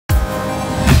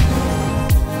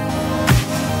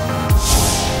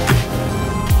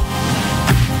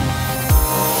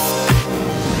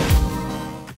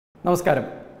നമസ്കാരം.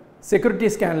 സെക്യൂരിറ്റി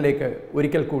സ്കാനിലേക്ക്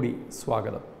ഒരിക്കൽ കൂടി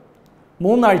സ്വാഗതം.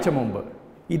 3 ആഴ്ച മുമ്പ്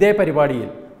ഇതേ പരിപാടിയിൽ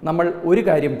നമ്മൾ ഒരു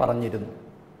കാര്യം പറഞ്ഞിരുന്നു.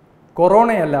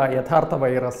 കൊറോണയല്ല യഥാർത്ഥ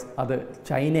വൈറസ്, അത്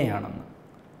ചൈനയാണെന്ന്.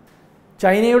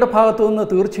 ചൈനയുടെ ഭാഗത്തു നിന്ന്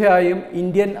തീർച്ചയായും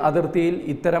ഇന്ത്യൻ അതിർത്തിയിൽ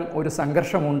ഇത്തരം ഒരു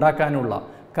സംഘർഷം ഉണ്ടാക്കാനുള്ള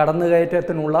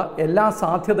കടന്നുകയറ്റത്തിനുള്ള എല്ലാ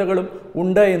സാധ്യതകളും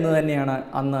ഉണ്ട് എന്ന് തന്നെയാണ്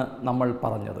അന്ന് നമ്മൾ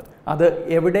പറഞ്ഞത്. അത്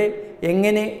എവിടെ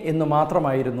എങ്ങനെ എന്ന്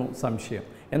മാത്രമായിരുന്നു സംശയം.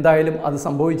 എന്തായാലും അത്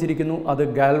സംഭവിച്ചിരിക്കുന്നു. അത്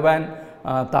ഗാൽവാൻ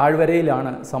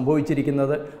താഴ്വരയിലാണ്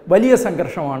സംഭവിച്ചിരിക്കുന്നത്. വലിയ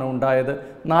സംഘർഷമാണ് ഉണ്ടായത്.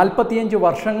 45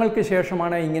 വർഷങ്ങൾക്ക്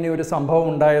ശേഷമാണ് ഇങ്ങനെയൊരു സംഭവം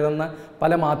ഉണ്ടായതെന്ന്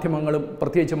പല മാധ്യമങ്ങളും,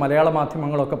 പ്രത്യേകിച്ച് മലയാള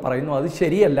മാധ്യമങ്ങളൊക്കെ പറയുന്നു. അത്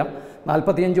ശരിയല്ല.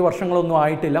 45 വർഷങ്ങളൊന്നും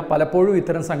ആയിട്ടില്ല. പലപ്പോഴും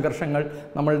ഇത്തരം സംഘർഷങ്ങൾ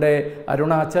നമ്മളുടെ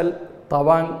അരുണാചൽ,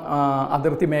 തവാങ്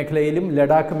അതിർത്തി മേഖലയിലും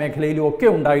ലഡാക്ക് മേഖലയിലും ഒക്കെ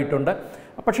ഉണ്ടായിട്ടുണ്ട്.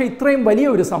 പക്ഷേ ഇത്രയും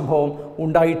വലിയൊരു സംഭവം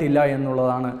ഉണ്ടായിട്ടില്ല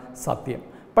എന്നുള്ളതാണ് സത്യം.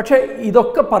 പക്ഷേ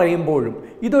ഇതൊക്കെ പറയുമ്പോഴും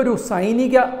ഇതൊരു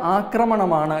സൈനിക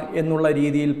ആക്രമണമാണ് എന്നുള്ള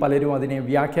രീതിയിൽ പലരും അതിനെ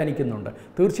വ്യാഖ്യാനിക്കുന്നുണ്ട്.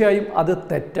 തീർച്ചയായും അത്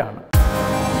തെറ്റാണ്.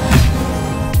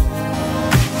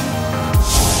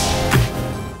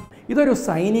 ഇതൊരു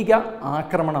സൈനിക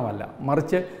ആക്രമണമല്ല,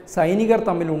 മറിച്ച് സൈനികർ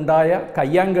തമ്മിലുണ്ടായ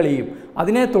കയ്യാങ്കളിയും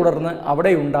അതിനെ തുടർന്ന്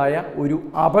അവിടെയുണ്ടായ ഒരു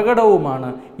അപകടവുമാണ്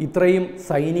ഇത്രയും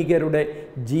സൈനികരുടെ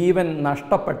ജീവൻ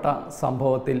നഷ്ടപ്പെട്ട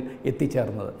സംഭവത്തിൽ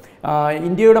എത്തിച്ചേർന്നത്.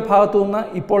 ഇന്ത്യയുടെ ഭാഗത്തു നിന്ന്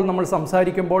ഇപ്പോൾ നമ്മൾ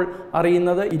സംസാരിക്കുമ്പോൾ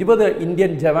അറിയുന്നത് 20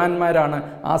 ഇന്ത്യൻ ജവാന്മാരാണ്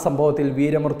ആ സംഭവത്തിൽ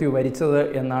വീരമൃത്യു വരിച്ചത്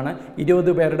എന്നാണ്.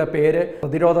 20 പേരുടെ പേര്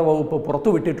പ്രതിരോധ വകുപ്പ്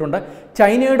പുറത്തുവിട്ടിട്ടുണ്ട്.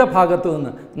 ചൈനയുടെ ഭാഗത്തു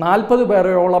നിന്ന് 40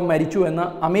 പേരോളം മരിച്ചു എന്ന്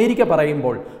അമേരിക്ക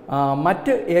പറയുമ്പോൾ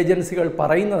മറ്റ് ഏജൻസികൾ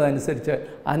പറയുന്നതനുസരിച്ച്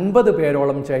 50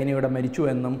 പേരോളം ചൈനയുടെ മരിച്ചു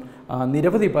എന്നും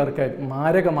നിരവധി പേർക്ക്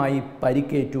മാരകമായി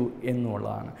പരിക്കേറ്റു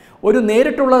എന്നുള്ളതാണ്. ഒരു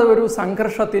നേരിട്ടുള്ള ഒരു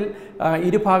സംഘർഷത്തിൽ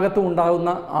ഇരുഭാഗത്തും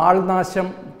ഉണ്ടാകുന്ന ആൾനാശം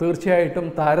തീർച്ചയായിട്ടും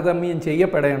താരതമ്യം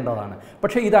ചെയ്യപ്പെടേണ്ടതാണ്.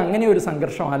 പക്ഷേ ഇതങ്ങനെ ഒരു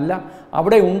സംഘർഷമല്ല.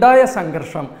 അവിടെ ഉണ്ടായ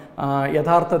സംഘർഷം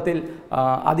യഥാർത്ഥത്തിൽ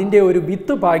അതിൻ്റെ ഒരു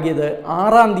വിത്ത് പാകിയത്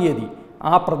 6-ാം തീയതി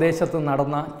ആ പ്രദേശത്ത്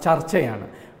നടന്ന ചർച്ചയാണ്.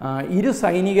 ഇരു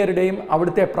സൈനികരുടെയും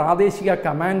അവിടുത്തെ പ്രാദേശിക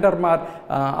കമാൻഡർമാർ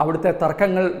അവിടുത്തെ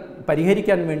തർക്കങ്ങൾ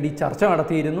പരിഹരിക്കാൻ വേണ്ടി ചർച്ച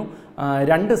നടത്തിയിരുന്നു.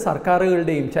 2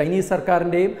 സർക്കാരുകളുടെയും, ചൈനീസ്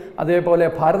സർക്കാരിൻ്റെയും അതേപോലെ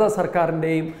ഭാരത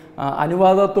സർക്കാരിൻ്റെയും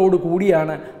അനുവാദത്തോടു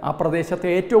കൂടിയാണ് ആ പ്രദേശത്തെ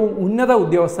ഏറ്റവും ഉന്നത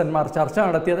ഉദ്യോഗസ്ഥന്മാർ ചർച്ച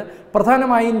നടത്തിയത്.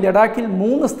 പ്രധാനമായും ലഡാക്കിൽ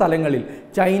 3 സ്ഥലങ്ങളിൽ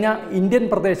ചൈന ഇന്ത്യൻ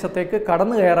പ്രദേശത്തേക്ക്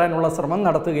കടന്നു കയറാനുള്ള ശ്രമം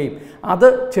നടത്തുകയും അത്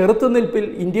ചെറുത്തുനിൽപ്പിൽ,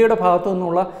 ഇന്ത്യയുടെ ഭാഗത്തു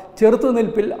നിന്നുള്ള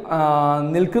ചെറുത്തുനിൽപ്പിൽ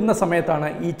നിൽക്കുന്ന സമയത്താണ്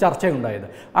ഈ ചർച്ചയുണ്ടായത്.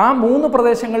 ആ 3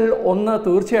 പ്രദേശങ്ങളിൽ ഒന്ന്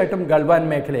തീർച്ചയായിട്ടും ഗൽവാൻ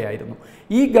മേഖലയായിരുന്നു.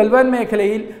 ഈ ഗൽവാൻ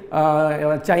മേഖലയിൽ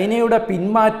ചൈനയുടെ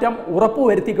പിന്മാറ്റം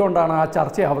ഉറപ്പുവരുത്തിക്കൊണ്ടാണ് ആ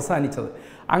ചർച്ച അവസാനിച്ചത്.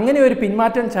 അങ്ങനെ ഒരു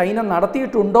പിന്മാറ്റം ചൈന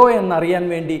നടത്തിയിട്ടുണ്ടോ എന്നറിയാൻ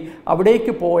വേണ്ടി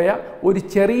അവിടേക്ക് പോയ ഒരു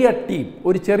ചെറിയ ടീം,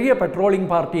 ഒരു ചെറിയ പെട്രോളിംഗ്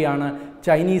പാർട്ടിയാണ്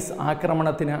ചൈനീസ്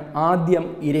ആക്രമണത്തിന് ആദ്യം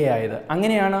ഇരയായത്.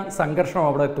 അങ്ങനെയാണ് സംഘർഷം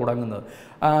അവിടെ തുടങ്ങുന്നത്.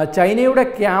 ചൈനയുടെ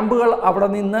ക്യാമ്പുകൾ അവിടെ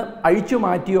നിന്ന് അഴിച്ചു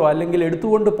മാറ്റിയോ അല്ലെങ്കിൽ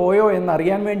എടുത്തുകൊണ്ട് പോയോ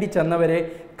എന്നറിയാൻ വേണ്ടി ചെന്നവരെ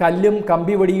കല്ലും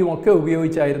കമ്പിവടിയും ഒക്കെ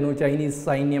ഉപയോഗിച്ചായിരുന്നു ചൈനീസ്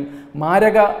സൈന്യം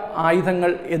മാരക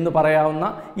ആയുധങ്ങൾ എന്ന് പറയാവുന്ന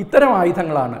ഇത്തരം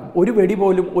ആയുധങ്ങളാണ്. ഒരു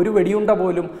വെടിയുണ്ട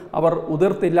പോലും അവർ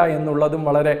ഉതിർത്തില്ല എന്നുള്ളതും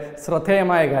വളരെ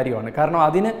ശ്രദ്ധേയമായ കാര്യമാണ്. കാരണം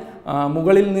അതിന്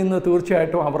മുകളിൽ നിന്ന്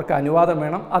തീർച്ചയായിട്ടും അവർക്ക് അനുവാദം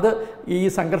വേണം. അത് ഈ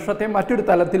സംഘർഷത്തെ മറ്റൊരു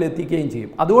തലത്തിൽ എത്തിക്കുകയും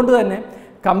ചെയ്യും. അതുകൊണ്ട് തന്നെ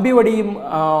കമ്പിവടിയും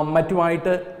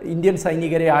മറ്റുമായിട്ട് ഇന്ത്യൻ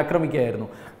സൈനികരെ ആക്രമിക്കുകയായിരുന്നു.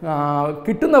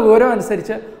 കിട്ടുന്ന വിവരം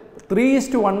അനുസരിച്ച്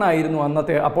 3:1 ആയിരുന്നു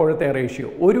അപ്പോഴത്തെ റേഷ്യോ.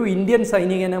 ഒരു ഇന്ത്യൻ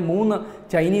സൈനികന് 3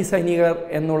 ചൈനീസ് സൈനികർ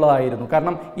എന്നുള്ളതായിരുന്നു.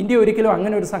 കാരണം ഇന്ത്യ ഒരിക്കലും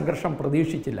അങ്ങനെ ഒരു സംഘർഷം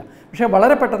പ്രതീക്ഷിച്ചില്ല. പക്ഷേ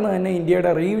വളരെ പെട്ടെന്ന് തന്നെ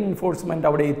ഇന്ത്യയുടെ റീഇൻഫോഴ്സ്മെൻറ്റ്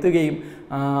അവിടെ എത്തുകയും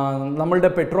നമ്മളുടെ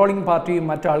പെട്രോളിംഗ് പാർട്ടിയും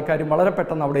മറ്റാൾക്കാരും വളരെ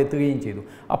പെട്ടെന്ന് അവിടെ എത്തുകയും ചെയ്തു.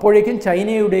 അപ്പോഴേക്കും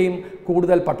ചൈനയുടെയും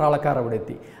കൂടുതൽ പട്ടാളക്കാർ അവിടെ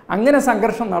എത്തി. അങ്ങനെ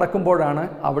സംഘർഷം നടക്കുമ്പോഴാണ്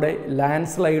അവിടെ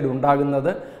ലാൻഡ് സ്ലൈഡ്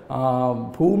ഉണ്ടാകുന്നത്.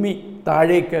 ഭൂമി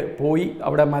താഴേക്ക് പോയി,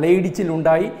 അവിടെ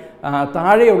മലയിടിച്ചിലുണ്ടായി.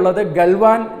 താഴെയുള്ളത്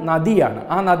ഗൽവാൻ നദിയാണ്.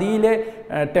 ആ നദിയിലെ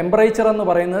ടെമ്പറേച്ചർ എന്ന്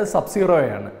പറയുന്നത്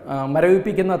സബ്സീറോയാണ്.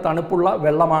 മരവിപ്പിക്കുന്ന തണുപ്പുള്ള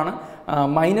വെള്ളമാണ്.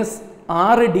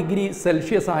 -6 ഡിഗ്രി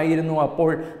സെൽഷ്യസ് ആയിരുന്നു അപ്പോൾ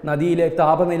നദിയിലെ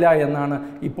താപനില എന്നാണ്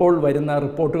ഇപ്പോൾ വരുന്ന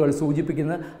റിപ്പോർട്ടുകൾ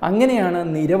സൂചിപ്പിക്കുന്നത്. അങ്ങനെയാണ്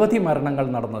നിരവധി മരണങ്ങൾ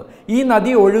നടന്നത്. ഈ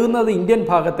നദി ഒഴുകുന്നത് ഇന്ത്യൻ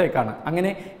ഭാഗത്തേക്കാണ്.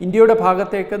 അങ്ങനെ ഇന്ത്യയുടെ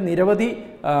ഭാഗത്തേക്ക് നിരവധി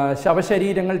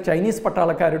ശവശരീരങ്ങൾ ചൈനീസ്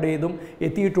പട്ടാളക്കാരുടേതും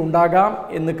എത്തിയിട്ടുണ്ടാകാം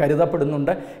എന്ന്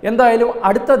കരുതപ്പെടുന്നുണ്ട്. എന്തായാലും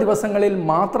അടുത്ത ദിവസങ്ങളിൽ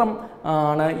മാത്രം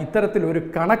ആണ് ഇത്തരത്തിലൊരു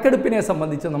കണക്കെടുപ്പിനെ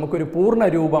സംബന്ധിച്ച് നമുക്കൊരു പൂർണ്ണ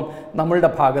രൂപം നമ്മളുടെ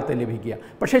ഭാഗത്ത് ലഭിക്കുക.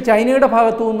 പക്ഷേ ചൈനയുടെ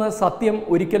ഭാഗത്തു നിന്ന് സത്യം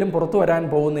ഒരിക്കലും പുറത്തു വരാൻ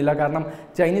പോകുന്നില്ല. കാരണം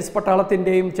ചൈനീസ്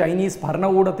പട്ടാളത്തിൻ്റെയും ചൈനീസ്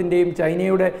ഭരണകൂടത്തിൻ്റെയും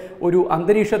ചൈനയുടെ ഒരു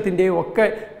അന്തരീക്ഷത്തിൻ്റെയും ഒക്കെ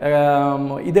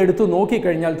ഇതെടുത്തു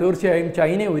നോക്കിക്കഴിഞ്ഞാൽ തീർച്ചയായും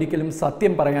ചൈന ഒരിക്കലും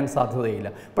സത്യം പറയാൻ സാധ്യതയില്ല.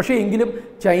 പക്ഷേ എങ്കിലും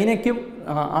ചൈനയ്ക്കും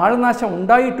ആൾനാശം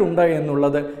ഉണ്ടായിട്ടുണ്ട്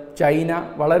എന്നുള്ളത് ചൈന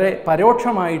വളരെ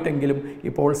പരോക്ഷമായിട്ടെങ്കിലും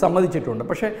ഇപ്പോൾ സമ്മതിച്ചിട്ടുണ്ട്.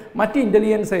 പക്ഷേ മറ്റ്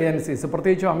ഇൻ്റലിജൻസ് ഏജൻസീസ്,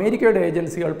 പ്രത്യേകിച്ചും അമേരിക്കയുടെ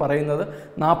ഏജൻസികൾ പറയുന്നത്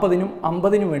 40നും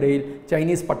 50നും ഇടയിൽ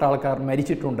ചൈനീസ് പട്ടാളക്കാർ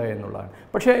മരിച്ചിട്ടുണ്ട് എന്നുള്ളതാണ്.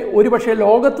 പക്ഷേ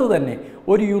ലോകത്ത് തന്നെ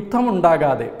ഒരു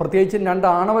യുദ്ധമുണ്ടാകാതെ, പ്രത്യേകിച്ചും രണ്ട്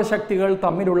ആണവ ശക്തികൾ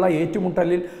തമ്മിലുള്ള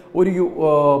ഏറ്റുമുട്ടലിൽ ഒരു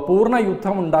പൂർണ്ണ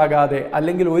യുദ്ധമുണ്ടാകാതെ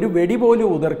അല്ലെങ്കിൽ ഒരു വെടി പോലും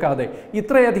ഉതിർക്കാതെ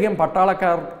ഇത്രയധികം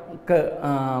പട്ടാളക്കാർക്ക്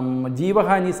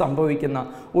ജീവഹാനി സംഭവിക്കുന്ന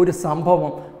ഒരു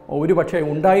സംഭവം ഒരുപക്ഷെ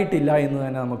ഉണ്ടായിട്ടില്ല എന്ന്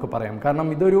തന്നെ നമുക്ക് പറയാം. കാരണം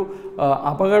ഇതൊരു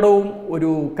അപകടവും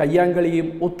ഒരു കയ്യാങ്കളിയും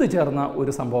ഒത്തുചേർന്ന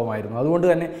ഒരു സംഭവമായിരുന്നു. അതുകൊണ്ട്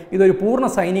തന്നെ ഇതൊരു പൂർണ്ണ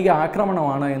സൈനിക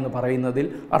ആക്രമണമാണ് എന്ന് പറയുന്നതിൽ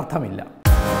അർത്ഥമില്ല.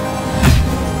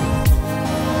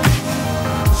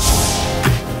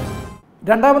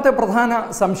 രണ്ടാമത്തെ പ്രധാന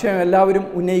സംശയം എല്ലാവരും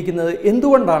ഉന്നയിക്കുന്നത്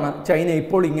എന്തുകൊണ്ടാണ് ചൈന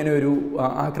ഇപ്പോൾ ഇങ്ങനെ ഒരു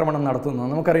ആക്രമണം നടത്തുന്നത്?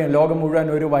 നമുക്കറിയാം, ലോകം മുഴുവൻ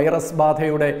ഒരു വൈറസ്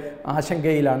ബാധയുടെ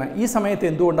ആശങ്കയിലാണ്. ഈ സമയത്ത്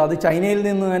എന്തുകൊണ്ട്, അത് ചൈനയിൽ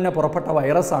നിന്ന് തന്നെ പുറപ്പെട്ട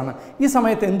വൈറസാണ്, ഈ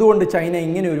സമയത്ത് എന്തുകൊണ്ട് ചൈന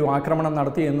ഇങ്ങനെ ഒരു ആക്രമണം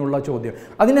നടത്തി എന്നുള്ള ചോദ്യം,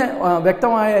 അതിന്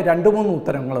വ്യക്തമായ 2-3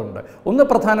 ഉത്തരങ്ങളുണ്ട്. ഒന്ന്,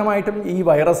 പ്രധാനമായിട്ടും ഈ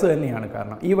വൈറസ് തന്നെയാണ്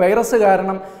കാരണം. ഈ വൈറസ്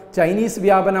കാരണം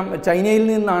ചൈനയിൽ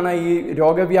നിന്നാണ് ഈ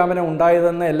രോഗവ്യാപനം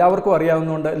ഉണ്ടായതെന്ന് എല്ലാവർക്കും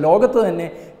അറിയാവുന്നതുകൊണ്ട് ലോകത്ത് തന്നെ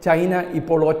ചൈന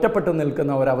ഇപ്പോൾ ഒറ്റപ്പെട്ടു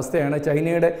നിൽക്കുന്ന ഒരവസ്ഥയാണ്.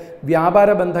 ചൈനയുടെ വ്യാപാര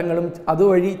ബന്ധങ്ങളും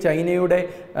അതുവഴി ചൈനയുടെ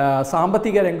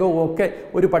സാമ്പത്തിക രംഗവും ഒക്കെ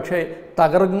ഒരു പക്ഷേ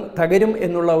തകരും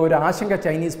എന്നുള്ള ഒരു ആശങ്ക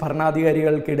ചൈനീസ്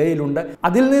ഭരണാധികാരികൾക്കിടയിലുണ്ട്.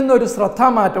 അതിൽ നിന്നൊരു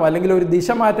ശ്രദ്ധാമാറ്റം അല്ലെങ്കിൽ ഒരു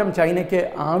ദിശമാറ്റം ചൈനയ്ക്ക്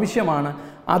ആവശ്യമാണ്.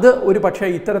 അത് ഒരു പക്ഷേ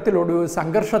ഇത്തരത്തിലൊരു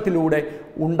സംഘർഷത്തിലൂടെ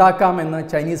ഉണ്ടാക്കാമെന്ന്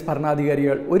ചൈനീസ്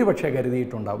ഭരണാധികാരികൾ ഒരുപക്ഷെ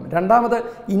കരുതിയിട്ടുണ്ടാകും. രണ്ടാമത്,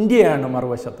 ഇന്ത്യയാണ്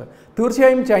മറുവശത്ത്.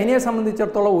 തീർച്ചയായും ചൈനയെ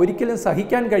സംബന്ധിച്ചിടത്തോളം ഒരിക്കലും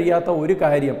സഹിക്കാൻ കഴിയാത്ത ഒരു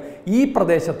കാര്യം, ഈ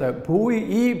പ്രദേശത്ത്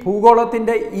ഈ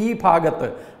ഭൂഗോളത്തിൻ്റെ ഈ ഭാഗത്ത്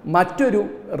മറ്റൊരു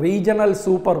റീജിയണൽ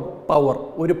സൂപ്പർ പവർ,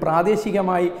 ഒരു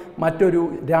പ്രാദേശികമായി മറ്റൊരു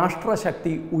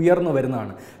രാഷ്ട്രശക്തി ഉയർന്നു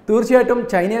വരുന്നതാണ്. തീർച്ചയായിട്ടും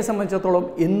ചൈനയെ സംബന്ധിച്ചിടത്തോളം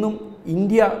എന്നും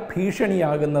ഇന്ത്യ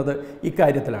ഭീഷണിയാകുന്നത്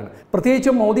ഇക്കാര്യത്തിലാണ്.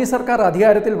 പ്രത്യേകിച്ചും മോദി സർക്കാർ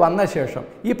അധികാരത്തിൽ വന്ന ശേഷം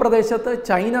ഈ പ്രദേശത്ത്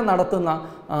ചൈന നടത്തുന്ന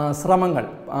ശ്രമങ്ങൾ,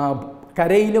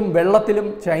 കരയിലും വെള്ളത്തിലും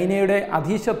ചൈനയുടെ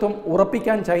അധീശത്വം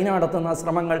ഉറപ്പിക്കാൻ ചൈന നടത്തുന്ന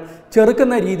ശ്രമങ്ങൾ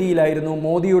ചെറുക്കുന്ന രീതിയിലായിരുന്നു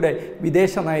മോദിയുടെ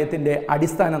വിദേശ നയത്തിൻ്റെ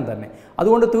അടിസ്ഥാനം തന്നെ.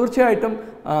 അതുകൊണ്ട് തീർച്ചയായിട്ടും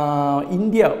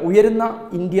ഉയരുന്ന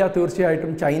ഇന്ത്യ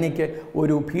തീർച്ചയായിട്ടും ചൈനയ്ക്ക്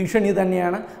ഒരു ഭീഷണി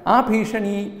തന്നെയാണ്. ആ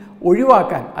ഭീഷണി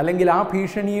ഒഴിവാക്കാൻ അല്ലെങ്കിൽ ആ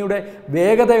ഭീഷണിയുടെ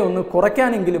വേഗതയൊന്ന്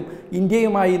കുറയ്ക്കാനെങ്കിലും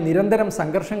ഇന്ത്യയുമായി നിരന്തരം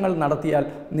സംഘർഷങ്ങൾ നടത്തിയാൽ,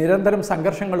 നിരന്തരം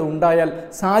സംഘർഷങ്ങൾ ഉണ്ടായാൽ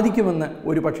സാധിക്കുമെന്ന്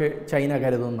ഒരുപക്ഷെ ചൈന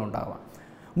കരുതുന്നുണ്ടാവാം.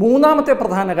 മൂന്നാമത്തെ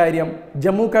പ്രധാന കാര്യം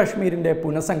ജമ്മു കാശ്മീരിൻ്റെ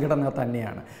പുനഃസംഘടന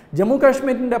തന്നെയാണ്. ജമ്മു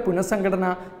കാശ്മീരിൻ്റെ പുനഃസംഘടന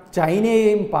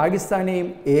ചൈനയെയും പാകിസ്ഥാനെയും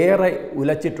ഏറെ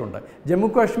ഉലച്ചിട്ടുണ്ട്. ജമ്മു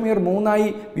കാശ്മീർ 3ആയി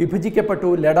വിഭജിക്കപ്പെട്ടു.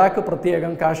 ലഡാക്ക്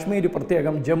പ്രത്യേകം, കാശ്മീർ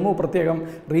പ്രത്യേകം, ജമ്മു പ്രത്യേകം,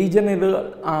 റീജിയണൽ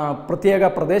പ്രത്യേക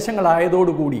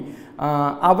പ്രദേശങ്ങളായതോടുകൂടി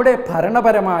അവിടെ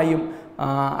ഭരണപരമായും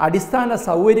അടിസ്ഥാന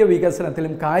സൗകര്യ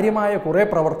വികസനത്തിലും കാര്യമായ കുറേ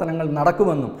പ്രവർത്തനങ്ങൾ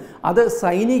നടക്കുമെന്നും അത്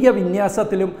സൈനിക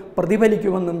വിന്യാസത്തിലും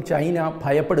പ്രതിഫലിക്കുമെന്നും ചൈന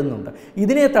ഭയപ്പെടുന്നുണ്ട്.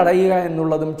 ഇതിനെ തടയുക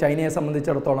എന്നുള്ളതും ചൈനയെ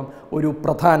സംബന്ധിച്ചിടത്തോളം ഒരു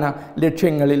പ്രധാന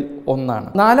ലക്ഷ്യങ്ങളിൽ ഒന്നാണ്.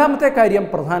 നാലാമത്തെ കാര്യം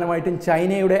പ്രധാനമായിട്ടും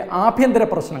ചൈനയുടെ ആഭ്യന്തര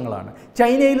പ്രശ്നങ്ങളാണ്.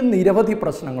 ചൈനയിൽ നിരവധി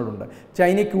പ്രശ്നങ്ങളുണ്ട്.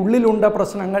 ചൈനയ്ക്കുള്ളിലുണ്ട്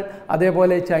പ്രശ്നങ്ങൾ,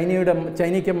 അതേപോലെ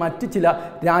ചൈനയ്ക്ക് മറ്റ് ചില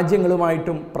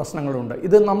രാജ്യങ്ങളുമായിട്ടും പ്രശ്നങ്ങളുണ്ട്.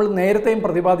 ഇത് നമ്മൾ നേരത്തെയും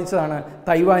പ്രതിപാദിച്ചതാണ്.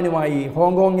 തൈവാനുമായി,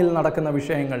 ഹോങ്കോങ്ങിൽ നടക്കുന്ന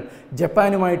വിഷയങ്ങൾ,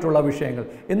 ജപ്പാനുമായിട്ടുള്ള വിഷയങ്ങൾ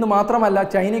എന്ന് മാത്രമല്ല,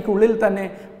 ചൈനയ്ക്കുള്ളിൽ തന്നെ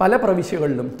പല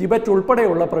പ്രവിശ്യകളിലും, ടിബറ്റ്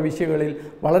ഉൾപ്പെടെയുള്ള പ്രവിശ്യകളിൽ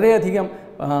വളരെയധികം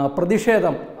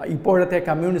പ്രതിഷേധം ഇപ്പോഴത്തെ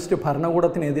കമ്മ്യൂണിസ്റ്റ്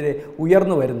ഭരണകൂടത്തിനെതിരെ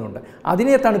ഉയർന്നു വരുന്നുണ്ട്.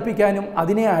 അതിനെ തണുപ്പിക്കാനും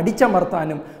അതിനെ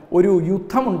അടിച്ചമർത്താനും ഒരു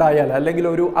യുദ്ധമുണ്ടായാൽ അല്ലെങ്കിൽ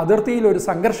ഒരു അതിർത്തിയിൽ ഒരു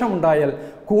സംഘർഷമുണ്ടായാൽ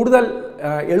കൂടുതൽ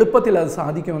എളുപ്പത്തിൽ അത്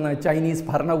സാധിക്കുമെന്ന് ചൈനീസ്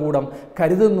ഭരണകൂടം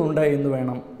കരുതുന്നുണ്ട് എന്ന്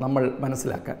വേണം നമ്മൾ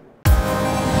മനസ്സിലാക്കാൻ.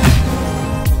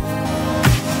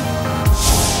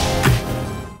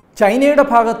 ചൈനയുടെ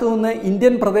ഭാഗത്തു നിന്ന്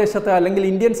ഇന്ത്യൻ പ്രദേശത്ത് അല്ലെങ്കിൽ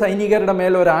ഇന്ത്യൻ സൈനികരുടെ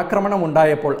മേൽ ഒരു ആക്രമണം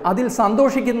ഉണ്ടായപ്പോൾ അതിൽ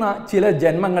സന്തോഷിക്കുന്ന ചില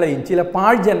ജന്മങ്ങളെയും ചില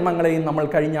പാഴ്ജന്മങ്ങളെയും നമ്മൾ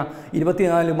കഴിഞ്ഞ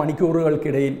 24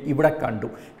 മണിക്കൂറുകൾക്കിടയിൽ ഇവിടെ കണ്ടു.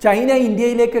 ചൈന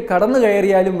ഇന്ത്യയിലേക്ക് കടന്നു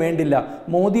കയറിയാലും വേണ്ടില്ല,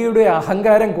 മോദിയുടെ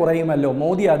അഹങ്കാരം കുറയുമല്ലോ,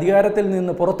 മോദി അധികാരത്തിൽ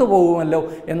നിന്ന് പുറത്തു പോകുമല്ലോ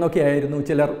എന്നൊക്കെയായിരുന്നു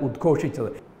ചിലർ ഉദ്ഘോഷിച്ചത്.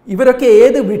 ഇവരൊക്കെ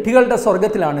ഏത് വിഡ്ഢികളുടെ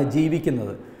സ്വർഗത്തിലാണ്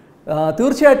ജീവിക്കുന്നത്?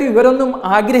 തീർച്ചയായിട്ടും ഇവരൊന്നും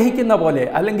ആഗ്രഹിക്കുന്ന പോലെ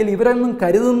അല്ലെങ്കിൽ ഇവരൊന്നും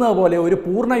കരുതുന്ന പോലെ ഒരു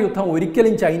പൂർണ്ണ യുദ്ധം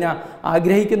ഒരിക്കലും ചൈന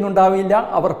ആഗ്രഹിക്കുന്നുണ്ടാവില്ല,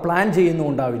 അവർ പ്ലാൻ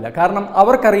ചെയ്യുന്നുണ്ടാവില്ല. കാരണം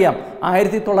അവർക്കറിയാം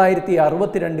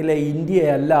 1962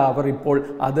 ഇന്ത്യയല്ല അവർ ഇപ്പോൾ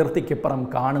അതിർത്തിക്കിപ്പുറം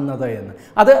കാണുന്നത് എന്ന്.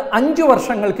 അത് 5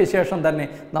 വർഷങ്ങൾക്ക് ശേഷം തന്നെ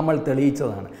നമ്മൾ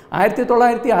തെളിയിച്ചതാണ്.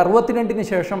 1962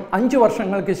 ശേഷം 5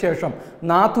 വർഷങ്ങൾക്ക് ശേഷം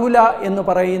നാഥൂല എന്ന്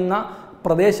പറയുന്ന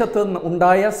പ്രദേശത്ത്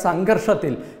ഉണ്ടായ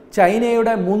സംഘർഷത്തിൽ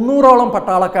ചൈനയുടെ 300ഓളം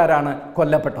പട്ടാളക്കാരാണ്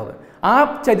കൊല്ലപ്പെട്ടത്. ആ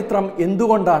ചരിത്രം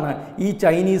എന്തുകൊണ്ടാണ് ഈ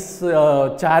ചൈനീസ്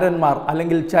ചാരന്മാർ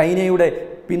അല്ലെങ്കിൽ ചൈനയുടെ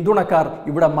പിന്തുണക്കാർ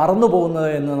ഇവിടെ മറന്നു പോകുന്നത്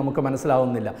എന്ന് നമുക്ക്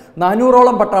മനസ്സിലാവുന്നില്ല.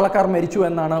 400ഓളം പട്ടാളക്കാർ മരിച്ചു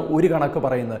എന്നാണ് ഒരു കണക്ക്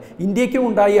പറയുന്നത്. ഇന്ത്യക്കും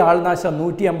ഉണ്ടായി ആൾനാശം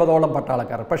 150ഓളം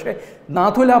പട്ടാളക്കാർ. പക്ഷേ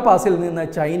നാഥുല പാസിൽ നിന്ന്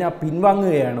ചൈന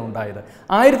പിൻവാങ്ങുകയാണ് ഉണ്ടായത്.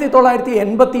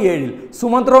 1987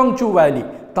 സുമന്ത്രോങ് ചു വാലി,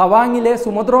 തവാങ്ങിലെ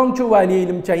സുമന്ത്രോങ് ചു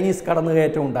വാലിയിലും ചൈനീസ്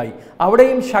കടന്നുകയറ്റം ഉണ്ടായി.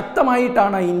 അവിടെയും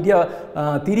ശക്തമായിട്ടാണ് ഇന്ത്യ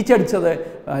തിരിച്ചടിച്ചത്.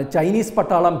 ചൈനീസ്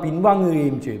പട്ടാളം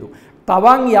പിൻവാങ്ങുകയും ചെയ്തു.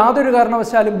 തവാങ് യാതൊരു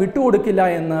കാരണവശാലും വിട്ടുകൊടുക്കില്ല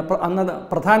എന്ന് അന്ന്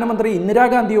പ്രധാനമന്ത്രി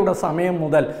ഇന്ദിരാഗാന്ധിയുടെ സമയം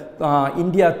മുതൽ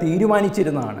ഇന്ത്യ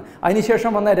തീരുമാനിച്ചിരുന്നതാണ്.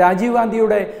 അതിനുശേഷം വന്ന രാജീവ്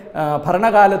ഗാന്ധിയുടെ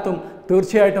ഭരണകാലത്തും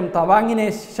തീർച്ചയായിട്ടും തവാങ്ങിനെ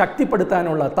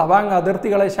ശക്തിപ്പെടുത്താനുള്ള, തവാങ്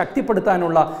അതിർത്തികളെ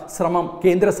ശക്തിപ്പെടുത്താനുള്ള ശ്രമം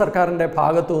കേന്ദ്ര സർക്കാരിൻ്റെ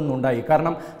ഭാഗത്തു നിന്നുണ്ടായി.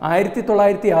 കാരണം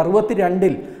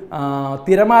 1962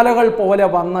 തിരമാലകൾ പോലെ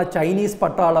വന്ന ചൈനീസ്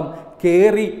പട്ടാളം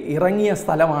കയറി ഇറങ്ങിയ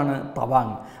സ്ഥലമാണ്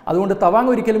തവാങ്. അതുകൊണ്ട് തവാങ്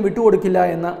ഒരിക്കലും വിട്ടുകൊടുക്കില്ല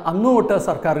എന്ന് അന്നു തൊട്ട്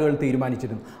സർക്കാരുകൾ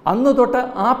തീരുമാനിച്ചിരുന്നു. അന്നു തൊട്ട്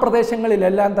ആ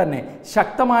പ്രദേശങ്ങളിലെല്ലാം തന്നെ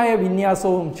ശക്തമായ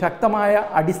വിന്യാസവും ശക്തമായ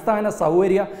അടിസ്ഥാന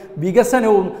സൗകര്യ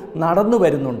വികസനവും നടന്നു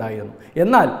വരുന്നുണ്ടായിരുന്നു.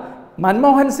 എന്നാൽ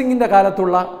മൻമോഹൻ സിംഗിൻ്റെ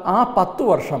കാലത്തുള്ള ആ 10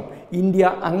 വർഷം ഇന്ത്യ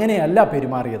അങ്ങനെയല്ല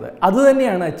പെരുമാറിയത്.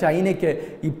 അതുതന്നെയാണ് ചൈനയ്ക്ക്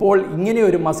ഇപ്പോൾ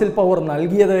ഇങ്ങനെയൊരു മസിൽ പവർ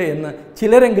നൽകിയത് എന്ന്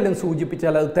ചിലരെങ്കിലും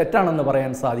സൂചിപ്പിച്ചാൽ അത് തെറ്റാണെന്ന്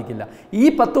പറയാൻ സാധിക്കില്ല. ഈ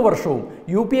 10 വർഷവും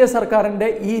UPA സർക്കാരിൻ്റെ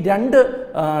ഈ 2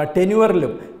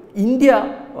 ടെന്യൂറിലും ഇന്ത്യ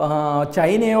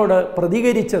ചൈനയോട്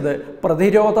പ്രതികരിച്ചത്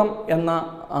പ്രതിരോധം എന്ന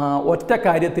ഒറ്റ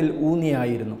കാര്യത്തിൽ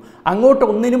ഊന്നിയായിരുന്നു. അങ്ങോട്ട്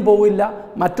ഒന്നിനും പോവില്ല,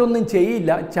 മറ്റൊന്നും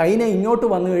ചെയ്യില്ല. ചൈന ഇങ്ങോട്ട്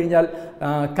വന്നു കഴിഞ്ഞാൽ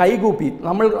കൈകൂപ്പി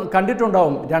നമ്മൾ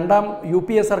കണ്ടിട്ടുണ്ടാവും. 2ാം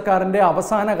UPA സർക്കാരിൻ്റെ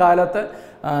അവസാന കാലത്ത്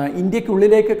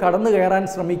ഇന്ത്യക്കുള്ളിലേക്ക് കടന്നു കയറാൻ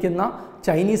ശ്രമിക്കുന്ന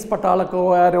ചൈനീസ്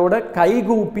പട്ടാളക്കാരോട്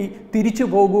കൈകൂപ്പി തിരിച്ചു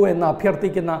പോകൂ എന്ന്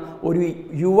അഭ്യർത്ഥിക്കുന്ന ഒരു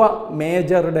യുവ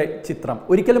മേജറുടെ ചിത്രം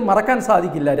ഒരിക്കലും മറക്കാൻ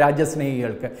സാധിക്കില്ല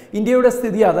രാജ്യസ്നേഹികൾക്ക്. ഇന്ത്യയുടെ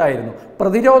സ്ഥിതി അതായിരുന്നു.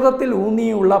 പ്രതിരോധത്തിൽ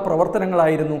ഊന്നിയുള്ള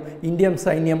പ്രവർത്തനങ്ങളായിരുന്നു ഇന്ത്യൻ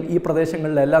സൈന്യം ഈ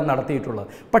പ്രദേശങ്ങളിലെല്ലാം നടത്തിയിട്ടുള്ളത്.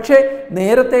 പക്ഷേ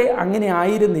നേരത്തെ അങ്ങനെ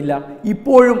ആയിരുന്നില്ല,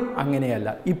 ഇപ്പോഴും അങ്ങനെയല്ല.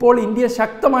 ഇപ്പോൾ ഇന്ത്യ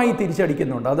ശക്തമായി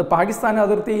തിരിച്ചടിക്കുന്നുണ്ട്. അത് പാകിസ്ഥാൻ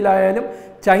അതിർത്തിയിലായാലും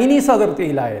ചൈനീസ്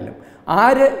അതിർത്തിയിലായാലും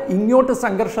ആര് ഇങ്ങോട്ട്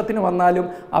സംഘർഷത്തിന് വന്നാലും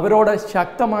അവരോട്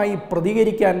ശക്തമായി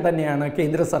പ്രതികരിക്കാൻ തന്നെയാണ്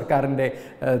കേന്ദ്ര സർക്കാരിൻ്റെ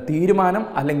തീരുമാനം,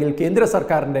 അല്ലെങ്കിൽ കേന്ദ്ര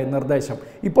സർക്കാരിൻ്റെ നിർദ്ദേശം.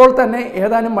 ഇപ്പോൾ തന്നെ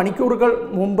ഏതാനും മണിക്കൂറുകൾ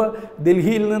മുമ്പ്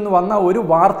ഡൽഹിയിൽ നിന്ന് വന്ന ഒരു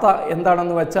വാർത്ത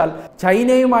എന്താണെന്ന് വെച്ചാൽ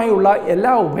ചൈനയുമായുള്ള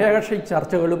എല്ലാ ഉഭയകക്ഷി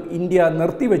ചർച്ചകളും ഇന്ത്യ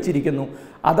നിർത്തിവച്ചിരിക്കുന്നു.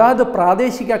 അതാത്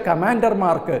പ്രാദേശിക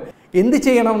കമാൻഡർമാർക്ക് എന്ത്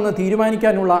ചെയ്യണമെന്ന്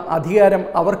തീരുമാനിക്കാനുള്ള അധികാരം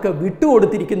അവർക്ക്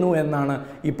വിട്ടുകൊടുത്തിരിക്കുന്നു എന്നാണ്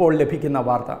ഇപ്പോൾ ലഭിക്കുന്ന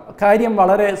വാർത്ത. കാര്യം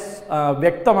വളരെ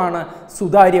വ്യക്തമാണ്,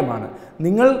 സുതാര്യമാണ്.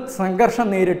 നിങ്ങൾ സംഘർഷം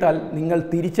നേരിട്ടാൽ നിങ്ങൾ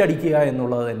തിരിച്ചടിക്കുക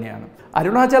എന്നുള്ളത് തന്നെയാണ്.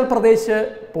 അരുണാചൽ പ്രദേശ്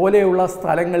പോലെയുള്ള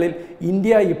സ്ഥലങ്ങളിൽ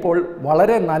ഇന്ത്യ ഇപ്പോൾ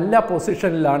വളരെ നല്ല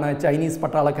പൊസിഷനിലാണ് ചൈനീസ്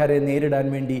പട്ടാളക്കാരെ നേരിടാൻ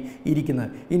വേണ്ടി ഇരിക്കുന്നത്.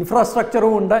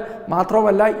 ഇൻഫ്രാസ്ട്രക്ചറും ഉണ്ട്.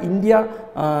 മാത്രമല്ല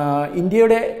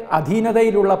ഇന്ത്യയുടെ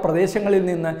അധീനതയിലുള്ള പ്രദേശങ്ങളിൽ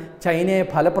നിന്ന് ചൈനയെ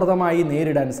ഫലപ്രദമായി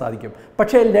നേരിടാൻ സാധിക്കും.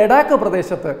 പക്ഷേ ലഡാക്ക്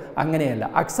പ്രദേശത്ത് അങ്ങനെയല്ല.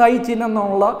 അക്സായി ചിൻ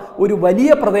എന്നുള്ള ഒരു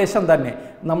വലിയ പ്രദേശം തന്നെ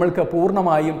നമ്മൾക്ക്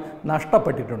പൂർണ്ണമായും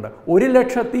നഷ്ടപ്പെട്ടിട്ടുണ്ട്.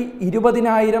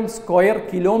 1,20,000 സ്ക്വയർ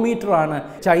കിലോമീറ്ററാണ്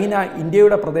ചൈന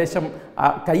ഇന്ത്യയുടെ പ്രദേശം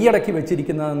കൈയടക്കി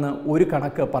വെച്ചിരിക്കുന്നതെന്ന് ഒരു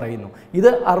കണക്ക് പറയുന്നു. ഇത്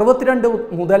 62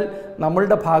 മുതൽ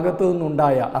നമ്മളുടെ ഭാഗത്തു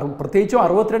നിന്നുണ്ടായ, പ്രത്യേകിച്ചും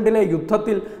 62ലെ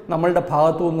യുദ്ധത്തിൽ നമ്മളുടെ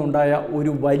ഭാഗത്തു നിന്നുണ്ടായ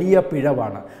ഒരു വലിയ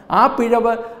പിഴവാണ്. ആ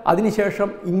പിഴവ്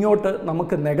അതിനുശേഷം ഇങ്ങോട്ട്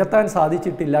നമുക്ക് നികത്താൻ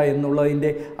സാധിച്ചിട്ടില്ല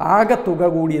എന്നുള്ളതിൻ്റെ ആകെത്തുക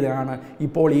കൂടിയാണ്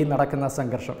ഇപ്പോൾ ഈ നടക്കുന്ന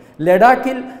സംഘർഷം.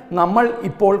 ലഡാക്കിൽ നമ്മൾ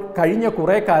ഇപ്പോൾ കഴിഞ്ഞ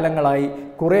കുറേ കാലങ്ങളായി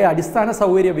കുറേ അടിസ്ഥാന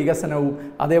സൗകര്യ വികസനവും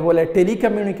അതേപോലെ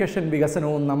ടെലികമ്മ്യൂണിക്കേഷൻ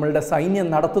വികസനവും നമ്മളുടെ സൈന്യം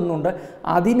നടത്തുന്നുണ്ട്.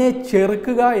 അതിനെ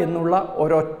ചെറുക്കുക എന്നുള്ള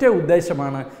ഒരൊറ്റ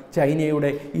ഉദ്ദേശമാണ്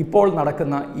ചൈനയുടെ ഇപ്പോൾ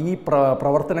നടക്കുന്ന ഈ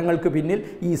പ്രവർത്തനങ്ങൾക്ക് പിന്നിൽ,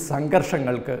 ഈ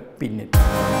സംഘർഷങ്ങൾക്ക് പിന്നിൽ.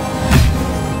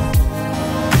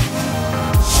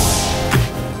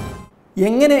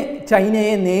 എങ്ങനെ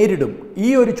ചൈനയെ നേരിടും? ഈ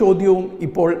ഒരു ചോദ്യവും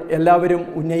ഇപ്പോൾ എല്ലാവരും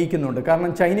ഉന്നയിക്കുന്നുണ്ട്.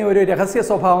 കാരണം ചൈന ഒരു രഹസ്യ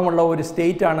സ്വഭാവമുള്ള ഒരു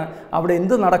സ്റ്റേറ്റാണ്. അവിടെ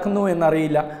എന്ത് നടക്കുന്നു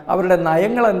എന്നറിയില്ല. അവരുടെ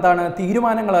നയങ്ങൾ എന്താണ്,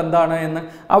 തീരുമാനങ്ങൾ എന്താണ് എന്ന്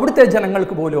അവിടുത്തെ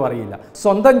ജനങ്ങൾക്ക് പോലും അറിയില്ല.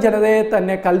 സ്വന്തം ജനതയെ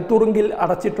തന്നെ കൽത്തുറുങ്കിൽ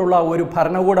അടച്ചിട്ടുള്ള ഒരു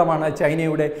ഭരണകൂടമാണ്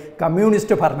ചൈനയുടെ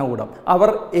കമ്മ്യൂണിസ്റ്റ് ഭരണകൂടം.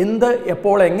 അവർ എന്ത്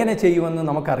എപ്പോൾ എങ്ങനെ ചെയ്യുമെന്ന്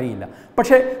നമുക്കറിയില്ല.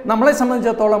 പക്ഷേ നമ്മളെ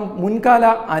സംബന്ധിച്ചിടത്തോളം മുൻകാല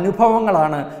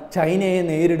അനുഭവങ്ങളാണ് ചൈനയെ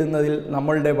നേരിടുന്നതിൽ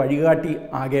നമ്മളുടെ വഴികാട്ടി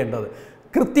ആകേണ്ടത്.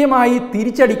 കൃത്യമായി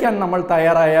തിരിച്ചടിക്കാൻ നമ്മൾ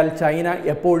തയ്യാറായാൽ ചൈന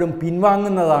എപ്പോഴും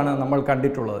പിൻവാങ്ങുന്നതാണ് നമ്മൾ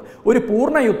കണ്ടിട്ടുള്ളത്. ഒരു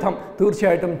പൂർണ്ണ യുദ്ധം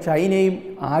തീർച്ചയായിട്ടും ചൈനയും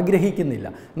ആഗ്രഹിക്കുന്നില്ല.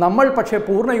 നമ്മൾ പക്ഷേ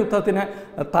പൂർണ്ണ യുദ്ധത്തിന്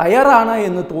തയ്യാറാണ്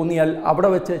എന്ന് തോന്നിയാൽ അവിടെ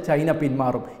വെച്ച് ചൈന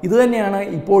പിന്മാറും. ഇതുതന്നെയാണ്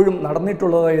ഇപ്പോഴും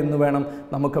നടന്നിട്ടുള്ളത് എന്ന് വേണം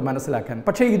നമുക്ക് മനസ്സിലാക്കാൻ.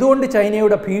 പക്ഷേ ഇതുകൊണ്ട്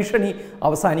ചൈനയുടെ ഭീഷണി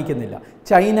അവസാനിക്കുന്നില്ല.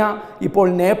 ചൈന ഇപ്പോൾ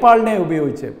നേപ്പാളിനെ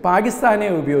ഉപയോഗിച്ച്,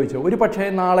 പാകിസ്ഥാനെ ഉപയോഗിച്ച്, ഒരു പക്ഷേ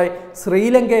നാളെ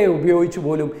ശ്രീലങ്കയെ ഉപയോഗിച്ച്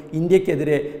പോലും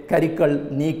ഇന്ത്യക്കെതിരെ കരുക്കൾ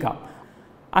നീക്കാം.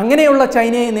 അങ്ങനെയുള്ള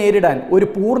ചൈനയെ നേരിടാൻ ഒരു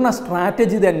പൂർണ്ണ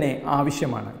സ്ട്രാറ്റജി തന്നെ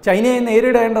ആവശ്യമാണ്. ചൈനയെ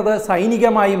നേരിടേണ്ടത്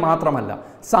സൈനികമായി മാത്രമല്ല,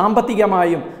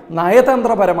 സാമ്പത്തികമായും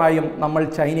നയതന്ത്രപരമായും നമ്മൾ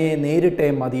ചൈനയെ നേരിട്ടേ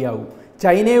മതിയാവൂ.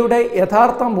 ചൈനയുടെ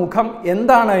യഥാർത്ഥ മുഖം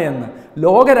എന്താണ് എന്ന്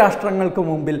ലോകരാഷ്ട്രങ്ങൾക്ക്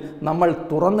മുമ്പിൽ നമ്മൾ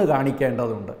തുറന്നു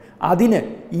കാണിക്കേണ്ടതുണ്ട്. അതിന്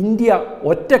ഇന്ത്യ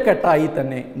ഒറ്റക്കെട്ടായി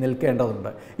തന്നെ നിൽക്കേണ്ടതുണ്ട്.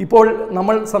 ഇപ്പോൾ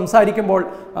നമ്മൾ സംസാരിക്കുമ്പോൾ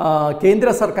കേന്ദ്ര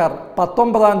സർക്കാർ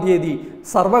 19-ാം തീയതി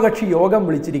സർവകക്ഷി യോഗം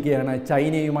വിളിച്ചിരിക്കുകയാണ്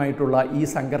ചൈനയുമായിട്ടുള്ള ഈ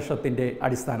സംഘർഷത്തിൻ്റെ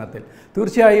അടിസ്ഥാനത്തിൽ.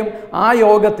 തീർച്ചയായും ആ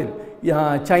യോഗത്തിൽ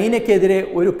ചൈനയ്ക്കെതിരെ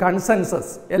ഒരു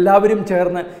കൺസെൻസസ് എല്ലാവരും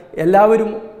ചേർന്ന്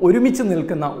എല്ലാവരും ഒരുമിച്ച്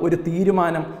നിൽക്കുന്ന ഒരു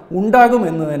തീരുമാനം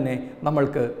ഉണ്ടാകുമെന്ന് തന്നെ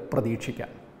നമ്മൾക്ക്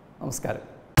പ്രതീക്ഷിക്കാം. നമസ്കാരം.